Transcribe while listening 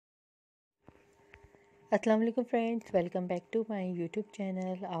Assalamu alaikum friends, welcome back to my YouTube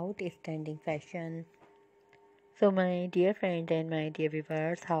channel Outstanding Fashion. So my dear friend and my dear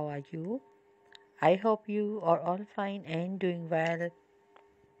viewers, how are you? I hope you are all fine and doing well.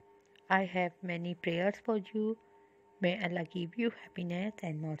 I have many prayers for you. May Allah give you happiness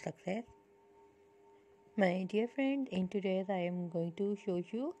and more success. My dear friend, in today's I am going to show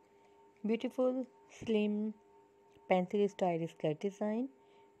you beautiful slim pencil style skirt design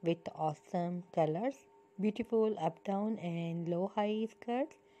with awesome colors, beautiful up down and low high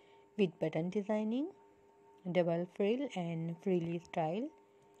skirts with button designing, double frill and frilly style,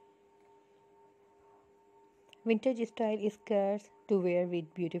 vintage style skirts to wear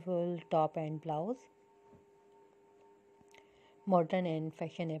with beautiful top and blouse, modern and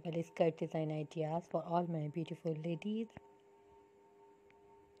fashionable skirt design ideas for all my beautiful ladies.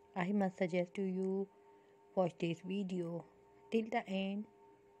 I must suggest to you watch this video till the end.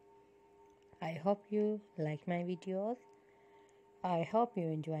 I hope you like my videos. I hope you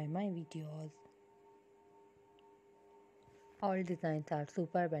enjoy my videos. All designs are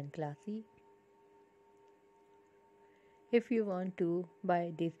superb and classy. If you want to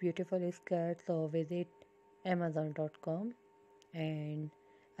buy these beautiful skirts, so visit amazon.com and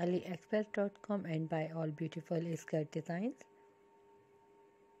aliexpress.com and buy all beautiful skirt designs.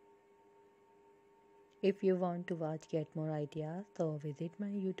 If you want to get more ideas, so visit my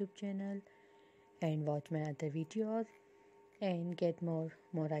YouTube channel and watch my other videos and get more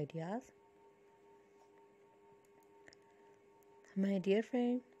ideas. My dear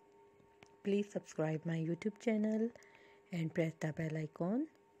friend, please subscribe my YouTube channel and press the bell icon.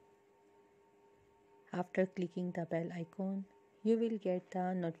 After clicking the bell icon, you will get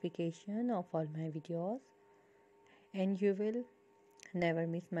the notification of all my videos and you will never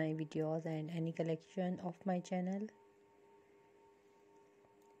miss my videos and any collection of my channel.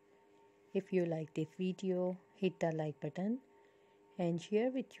 If you like this video, hit the like button and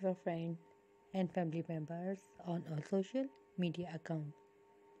share with your friends and family members on all social media accounts.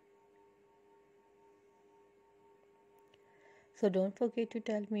 So don't forget to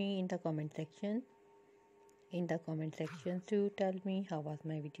tell me in the comment section. To tell me how was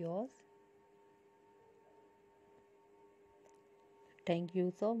my videos. Thank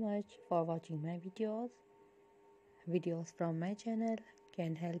you so much for watching my videos. Videos from my channel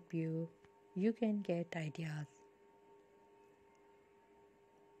can help you. You can get ideas.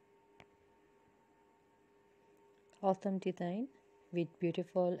 Awesome design with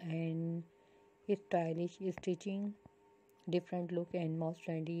beautiful and stylish stitching, different look and most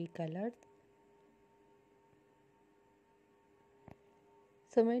trendy colors.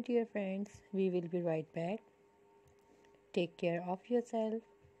 So my dear friends, we will be right back. Take care of yourself.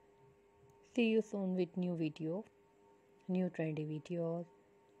 See you soon with new video, new trendy videos,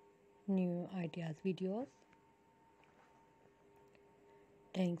 new ideas videos.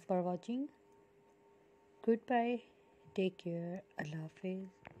 Thanks for watching. Goodbye. Take care. Allah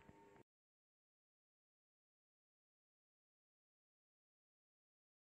Hafiz.